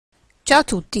Ciao a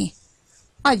tutti!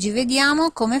 Oggi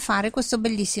vediamo come fare questo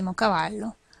bellissimo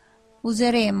cavallo.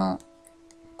 Useremo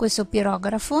questo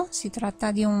pirografo, si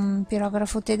tratta di un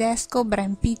pirografo tedesco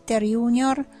Pitter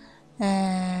Junior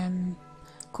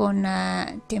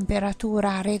con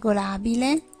temperatura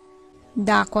regolabile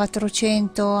da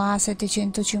 400 a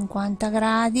 750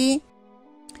 gradi.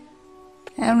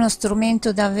 È uno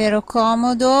strumento davvero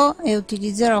comodo e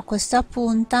utilizzerò questa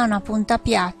punta, una punta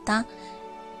piatta.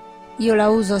 Io la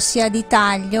uso sia di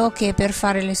taglio che per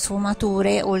fare le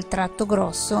sfumature o il tratto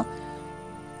grosso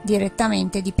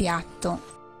direttamente di piatto.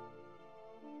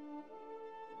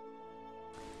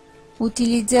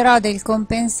 Utilizzerò del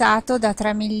compensato da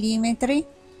 3 mm,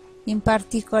 in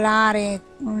particolare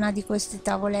una di queste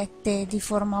tavolette di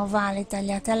forma ovale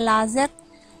tagliate al laser.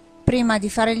 Prima di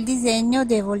fare il disegno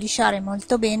devo lisciare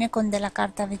molto bene con della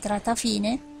carta vetrata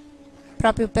fine,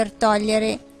 proprio per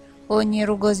togliere ogni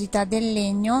rugosità del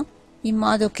legno, in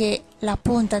modo che la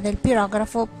punta del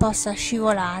pirografo possa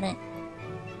scivolare.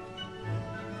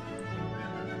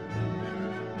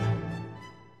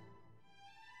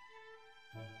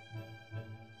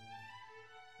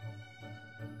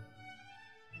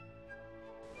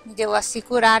 Mi devo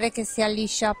assicurare che sia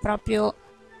liscia proprio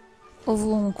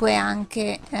ovunque,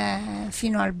 anche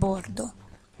fino al bordo.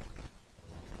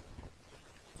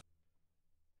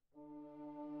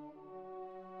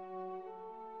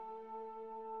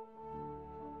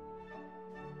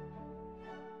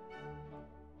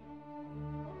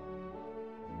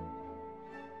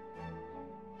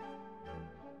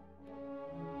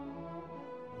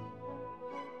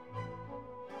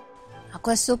 A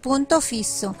questo punto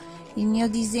fisso il mio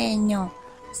disegno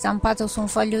stampato su un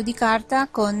foglio di carta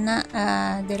con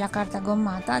della carta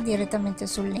gommata direttamente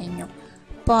sul legno.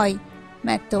 Poi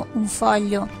metto un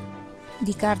foglio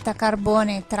di carta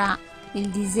carbone tra il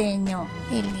disegno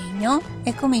e il legno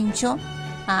e comincio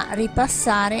a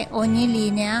ripassare ogni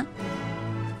linea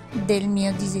del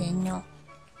mio disegno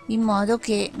in modo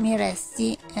che mi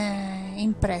resti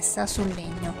impressa sul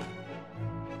legno.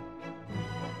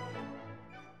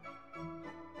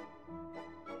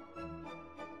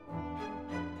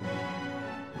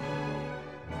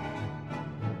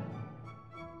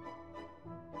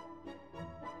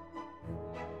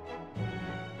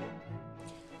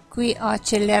 Qui ho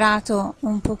accelerato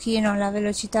un pochino la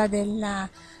velocità del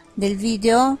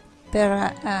video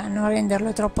per non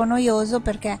renderlo troppo noioso,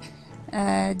 perché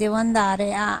devo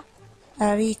andare a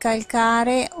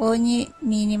ricalcare ogni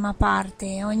minima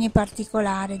parte, ogni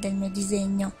particolare del mio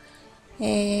disegno.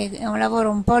 È un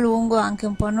lavoro un po' lungo, anche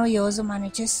un po' noioso, ma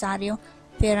necessario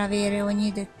per avere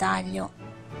ogni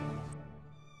dettaglio.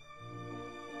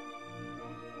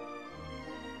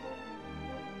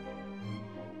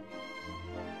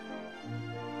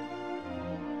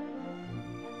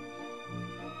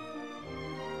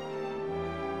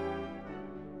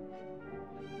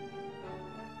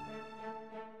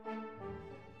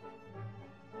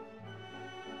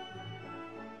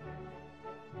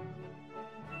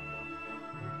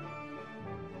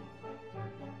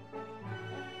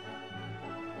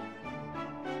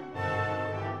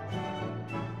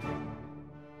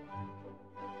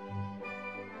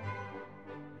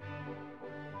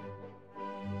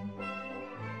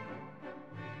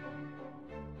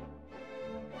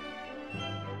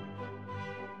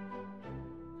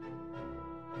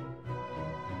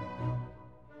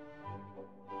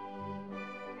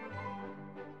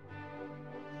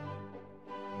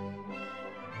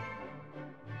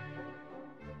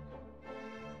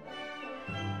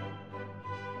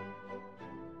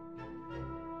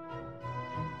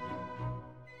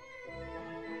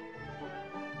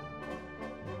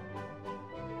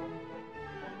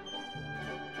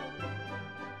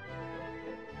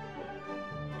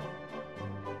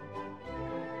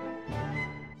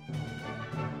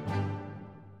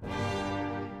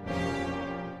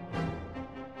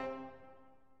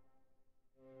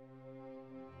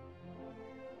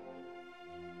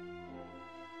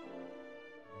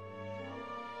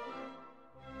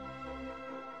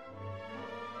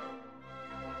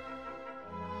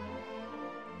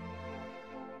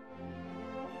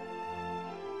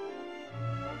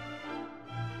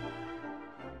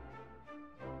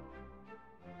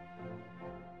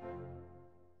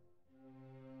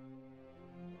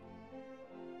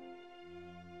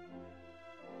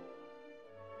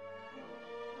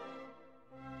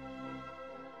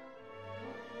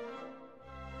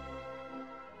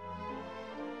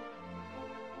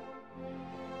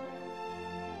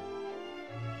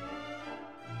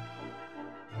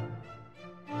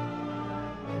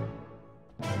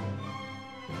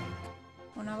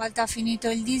 Una volta finito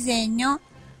il disegno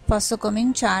posso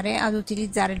cominciare ad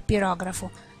utilizzare il pirografo.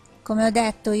 Come ho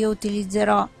detto, io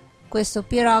utilizzerò questo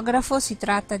pirografo. Si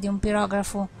tratta di un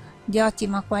pirografo di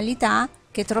ottima qualità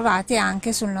che trovate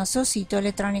anche sul nostro sito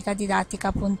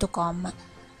elettronicadidattica.com.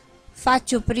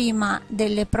 Faccio prima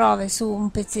delle prove su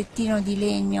un pezzettino di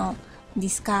legno di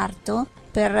scarto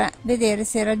per vedere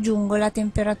se raggiungo la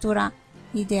temperatura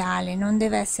ideale. Non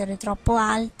deve essere troppo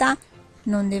alta,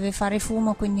 non deve fare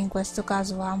fumo, quindi in questo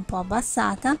caso va un po'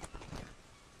 abbassata,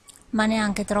 ma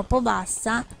neanche troppo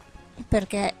bassa,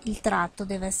 perché il tratto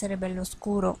deve essere bello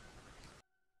scuro.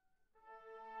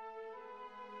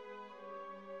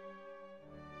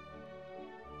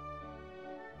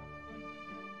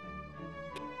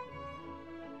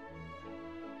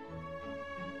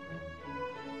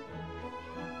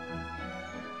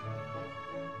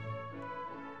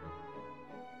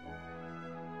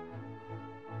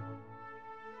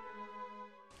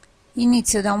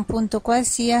 Inizio da un punto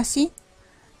qualsiasi,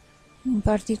 in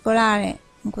particolare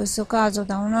in questo caso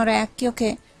da un orecchio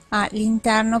che ha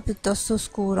l'interno piuttosto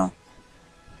scuro,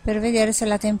 per vedere se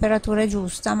la temperatura è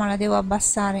giusta, ma la devo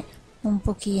abbassare un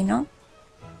pochino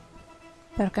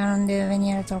perché non deve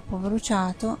venire troppo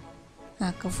bruciato.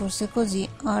 Ecco, forse così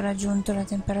ho raggiunto la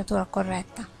temperatura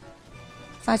corretta.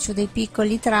 Faccio dei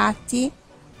piccoli tratti,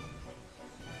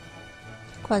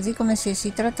 quasi come se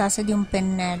si trattasse di un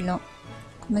pennello,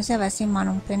 come se avessi in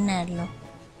mano un pennello.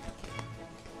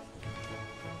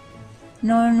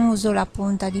 Non uso la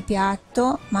punta di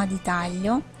piatto ma di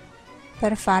taglio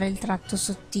per fare il tratto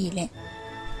sottile.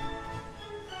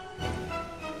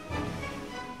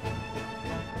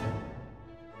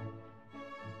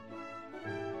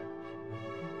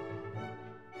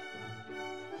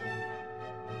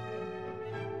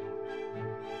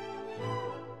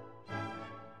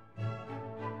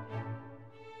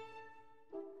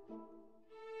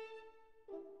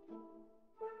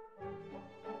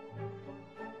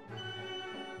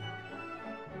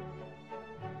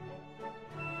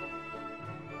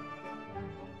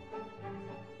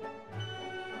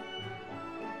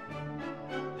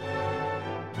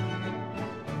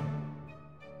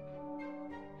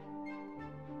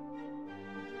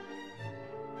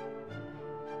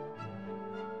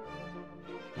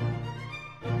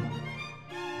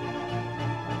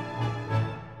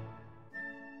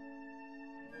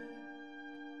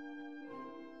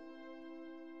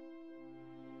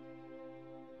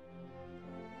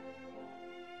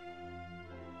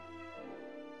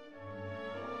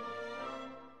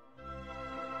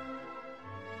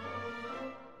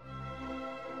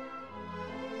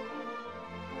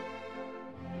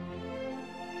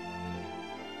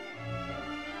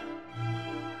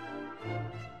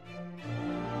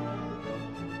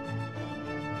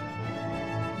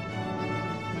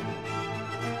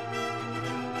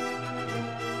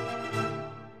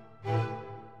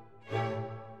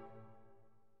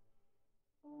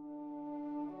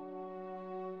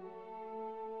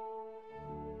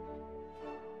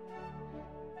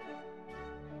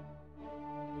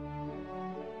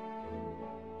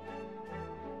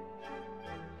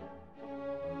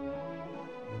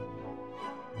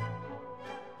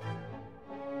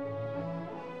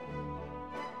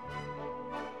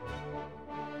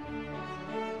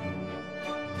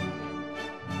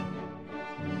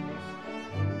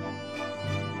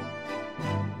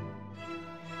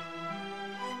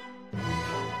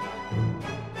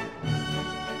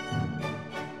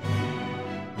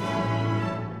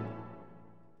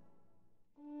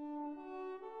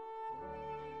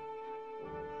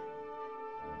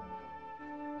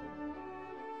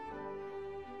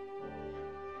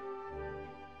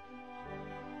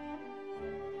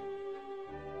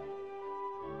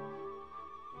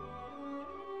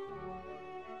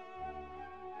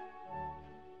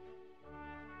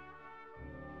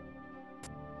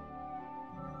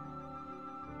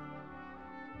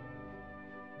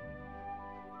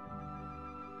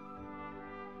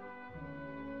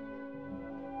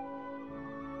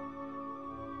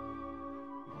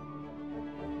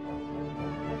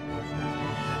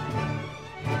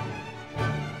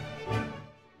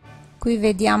 Qui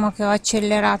vediamo che ho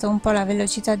accelerato un po' la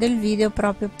velocità del video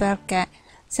proprio perché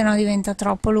se no diventa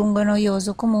troppo lungo e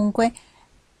noioso. Comunque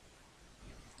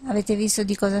avete visto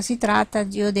di cosa si tratta.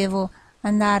 Io devo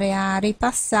andare a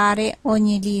ripassare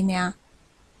ogni linea.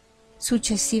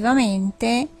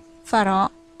 Successivamente farò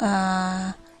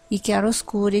i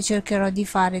chiaroscuri e cercherò di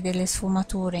fare delle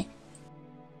sfumature.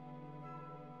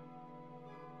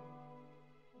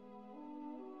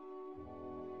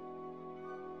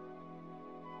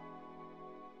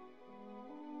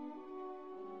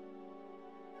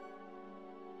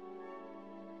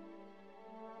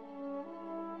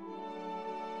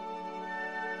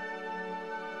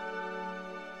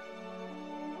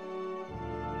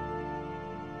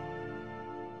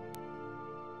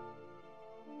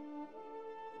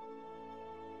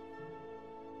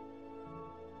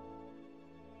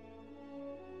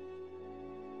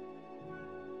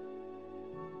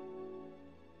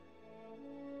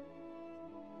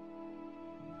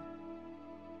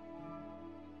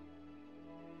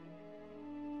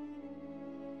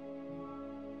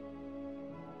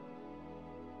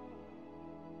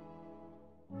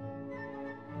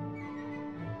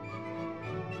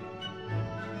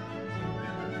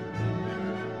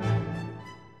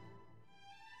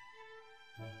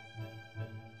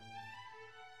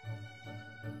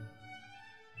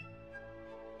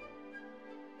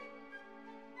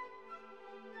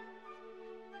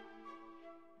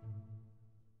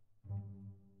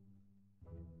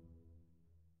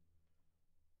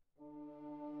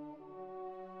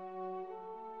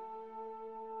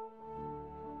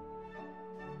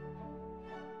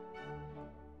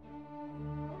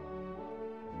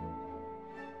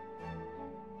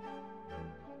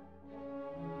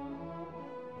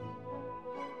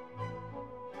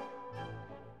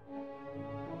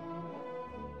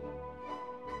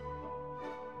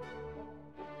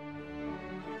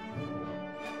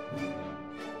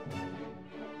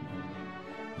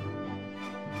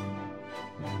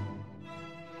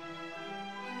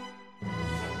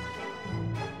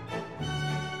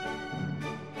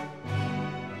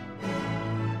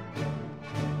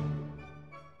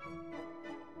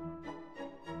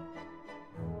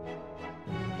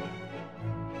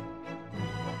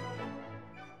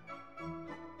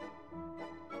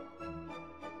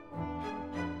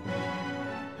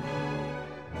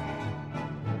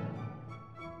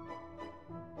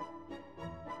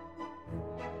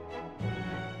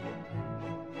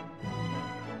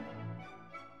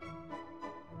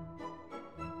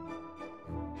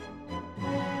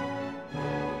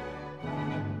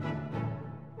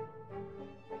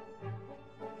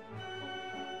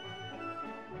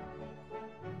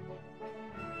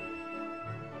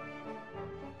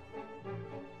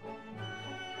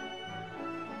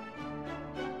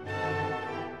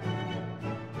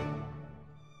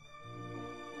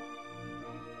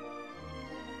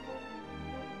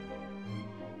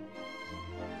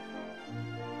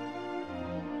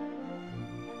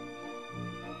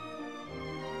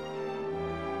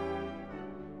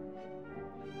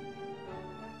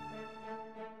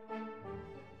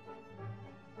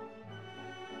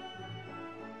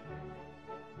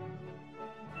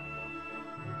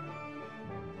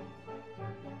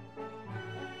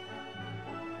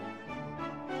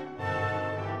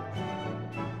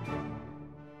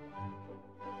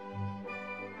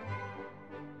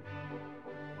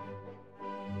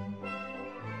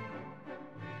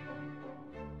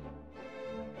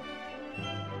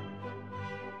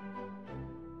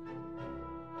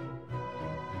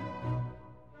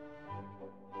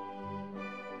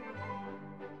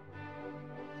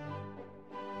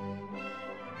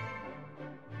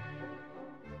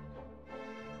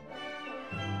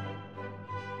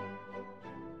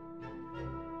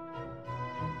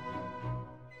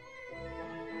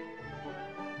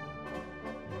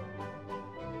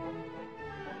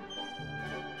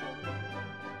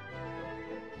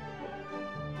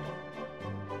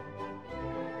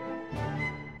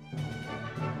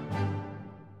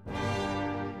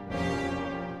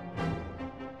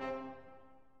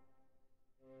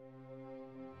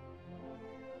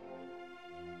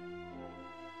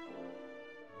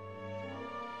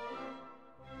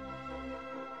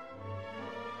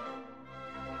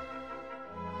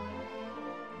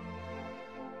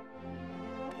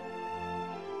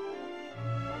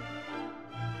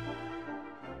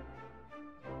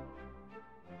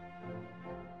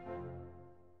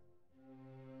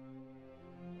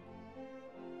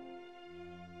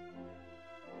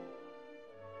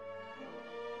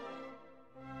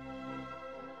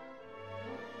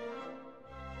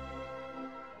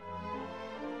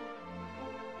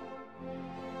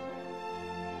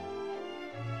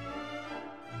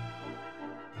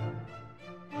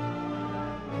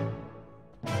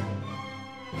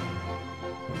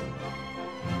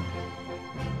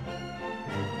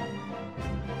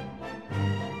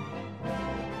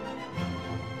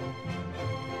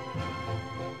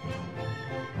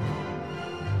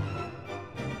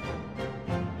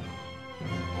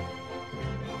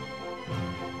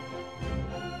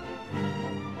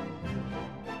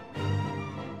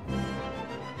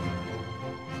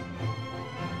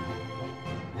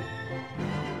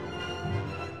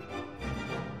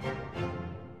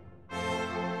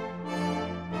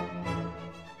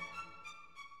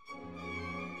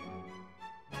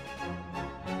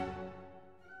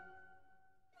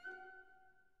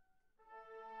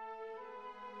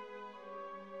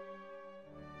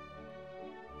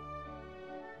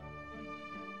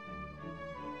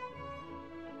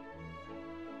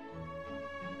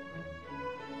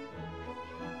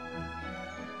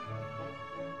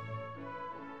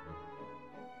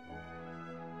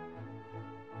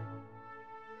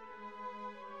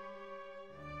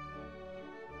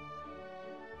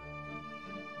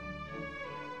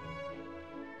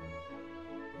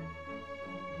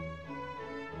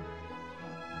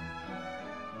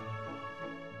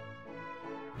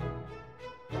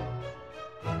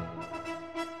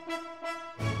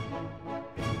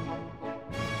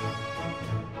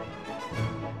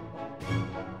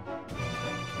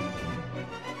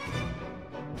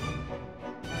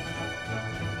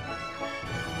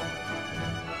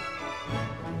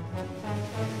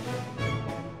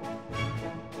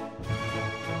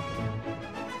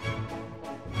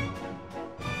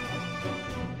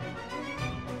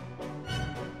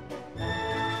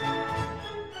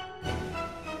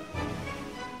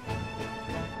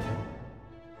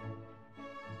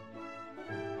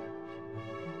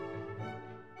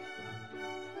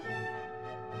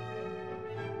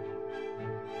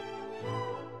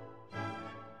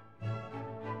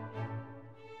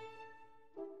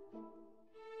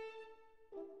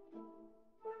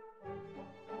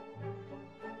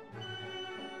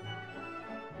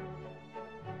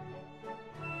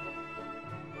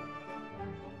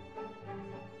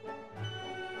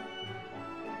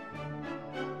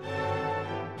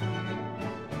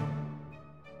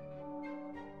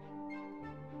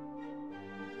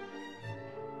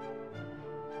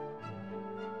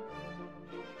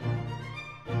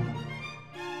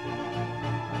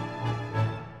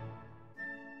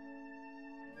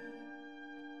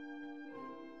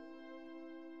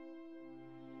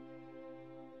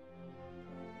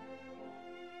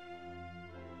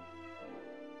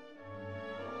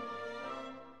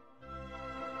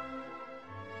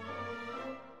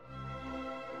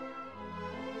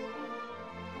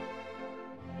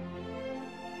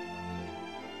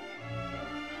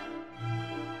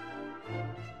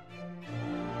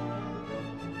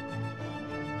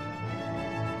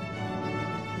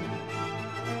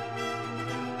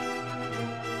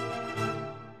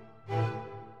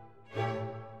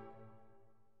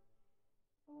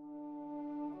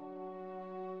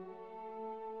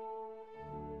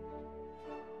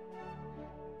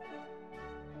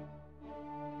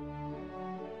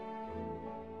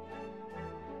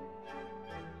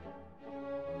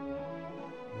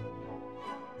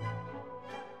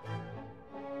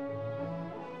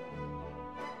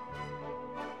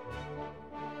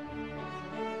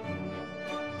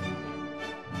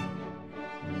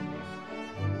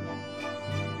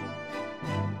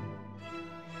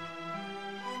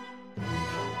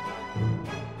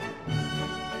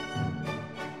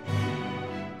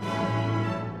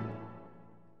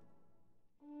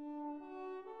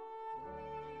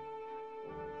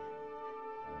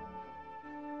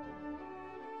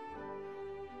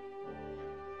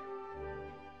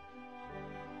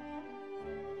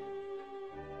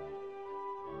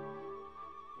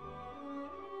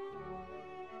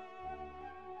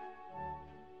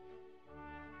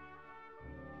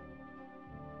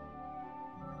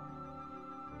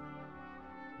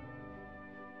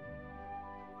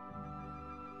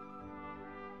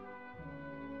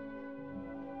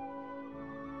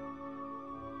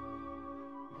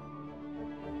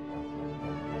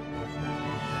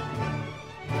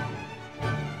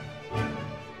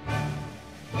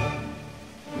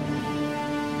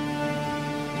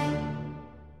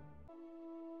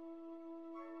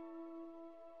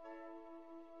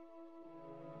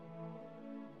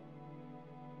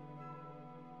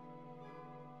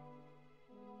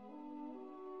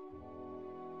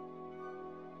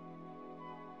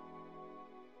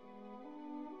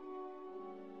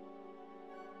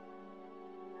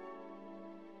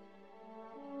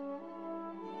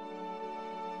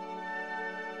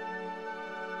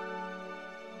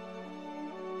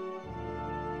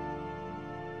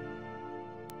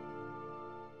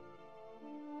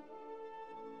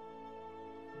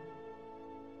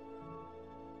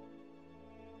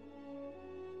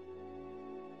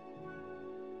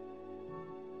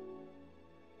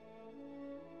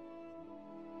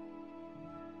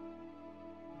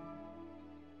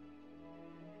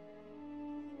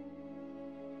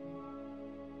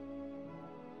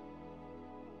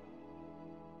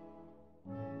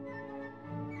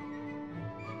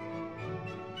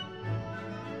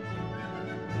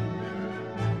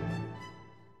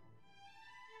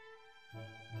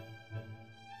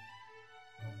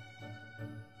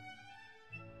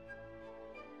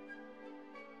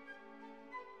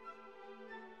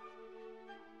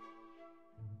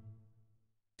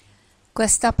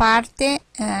 Questa parte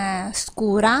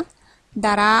scura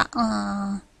darà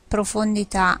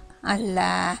profondità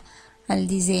al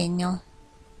disegno.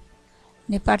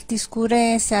 Le parti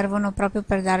scure servono proprio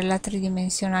per dare la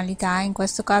tridimensionalità. In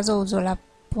questo caso uso la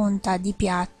punta di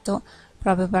piatto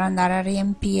proprio per andare a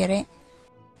riempire,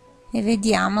 e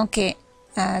vediamo che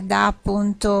dà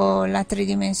appunto la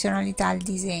tridimensionalità al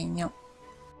disegno.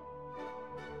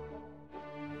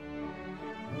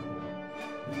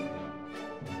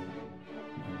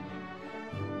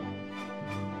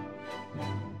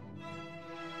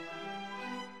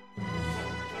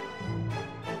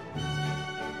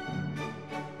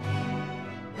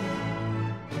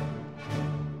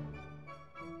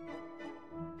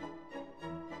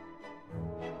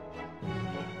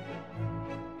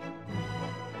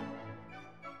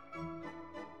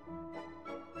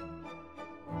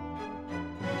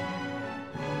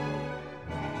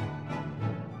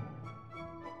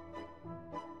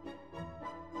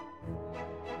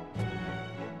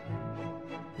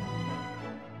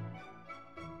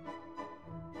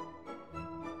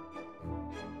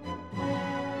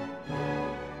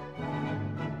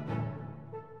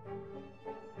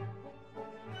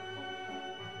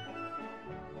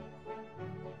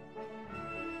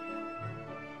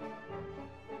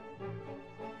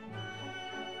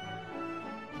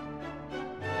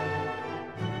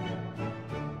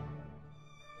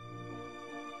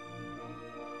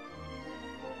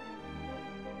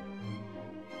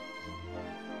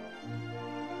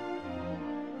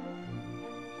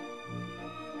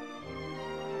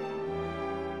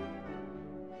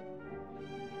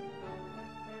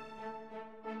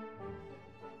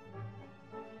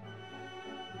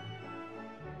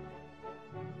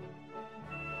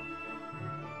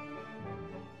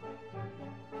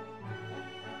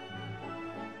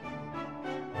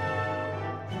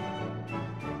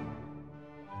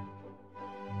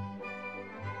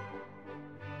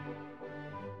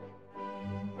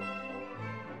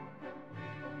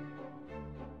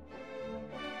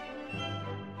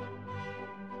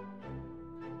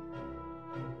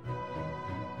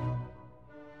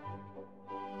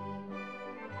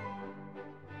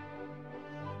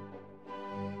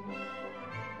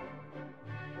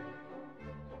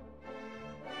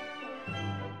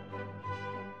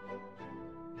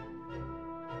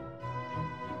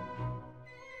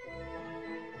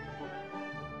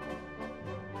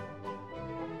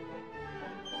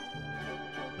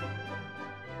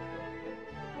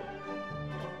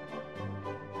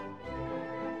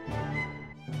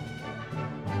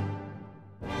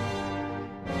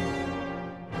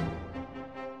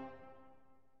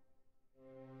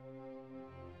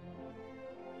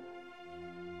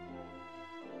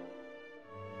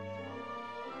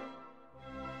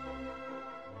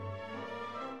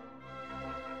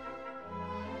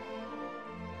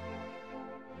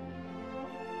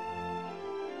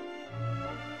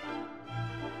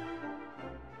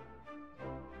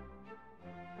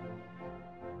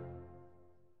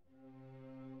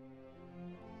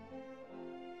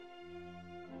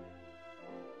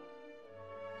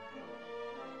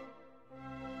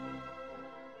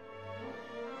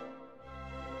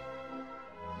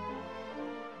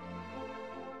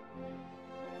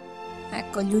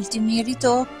 Ecco gli ultimi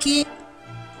ritocchi.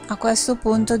 A questo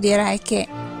punto direi che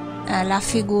la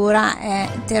figura è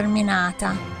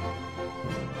terminata.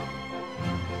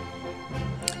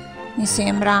 Mi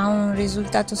sembra un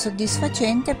risultato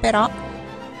soddisfacente, però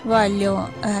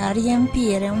voglio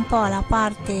riempire un po' la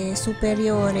parte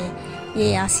superiore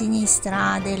e a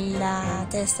sinistra della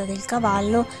testa del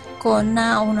cavallo con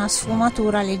una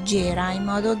sfumatura leggera, in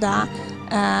modo da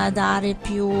dare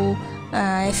più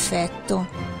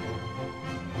effetto.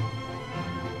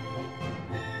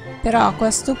 Però a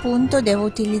questo punto devo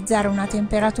utilizzare una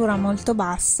temperatura molto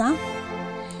bassa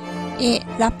e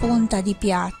la punta di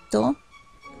piatto,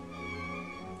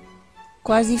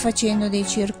 quasi facendo dei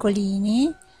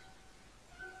circolini.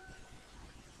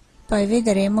 Poi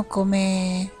vedremo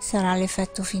come sarà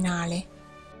l'effetto finale.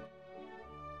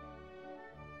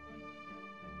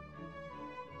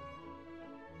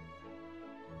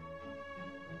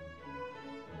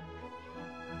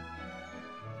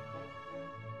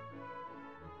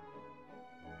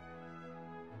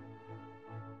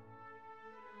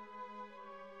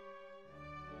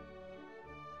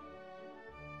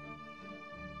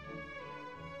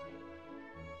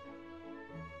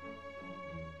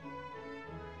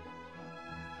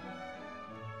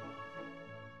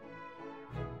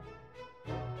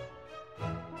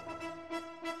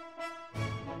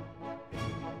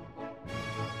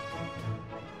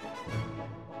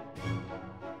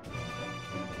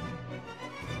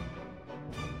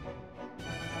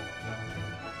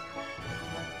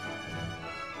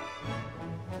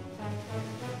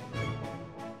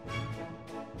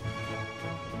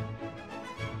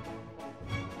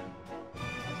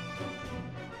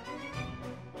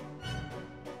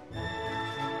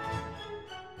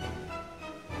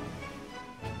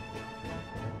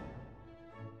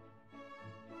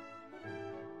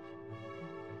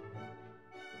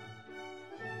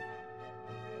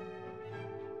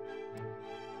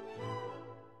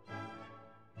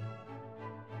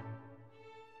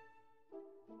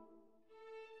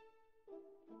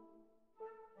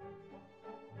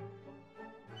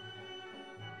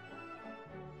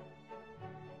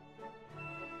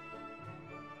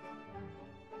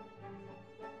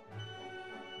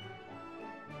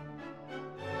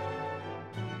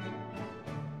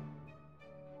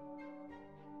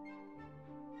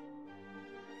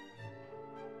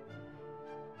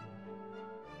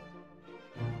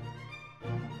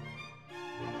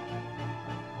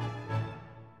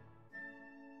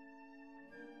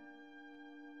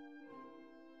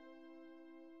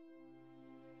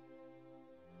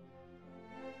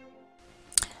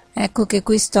 Ecco che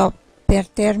qui sto per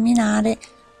terminare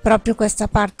proprio questa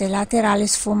parte laterale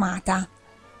sfumata.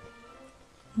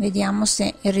 Vediamo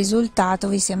se il risultato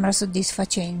vi sembra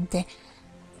soddisfacente.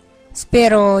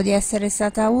 Spero di essere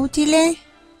stata utile.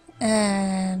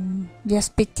 Vi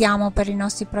aspettiamo per i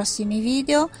nostri prossimi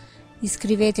video.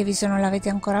 Iscrivetevi se non l'avete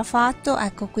ancora fatto.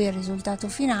 Ecco qui il risultato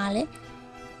finale,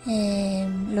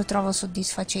 lo trovo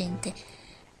soddisfacente.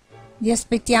 Vi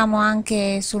aspettiamo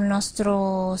anche sul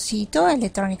nostro sito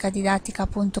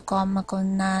elettronicadidattica.com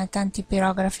con tanti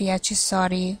pirografi e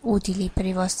accessori utili per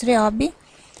i vostri hobby.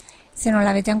 Se non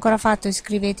l'avete ancora fatto,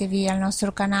 iscrivetevi al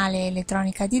nostro canale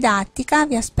Elettronica Didattica.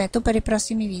 Vi aspetto per i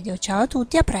prossimi video. Ciao a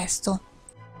tutti, a presto!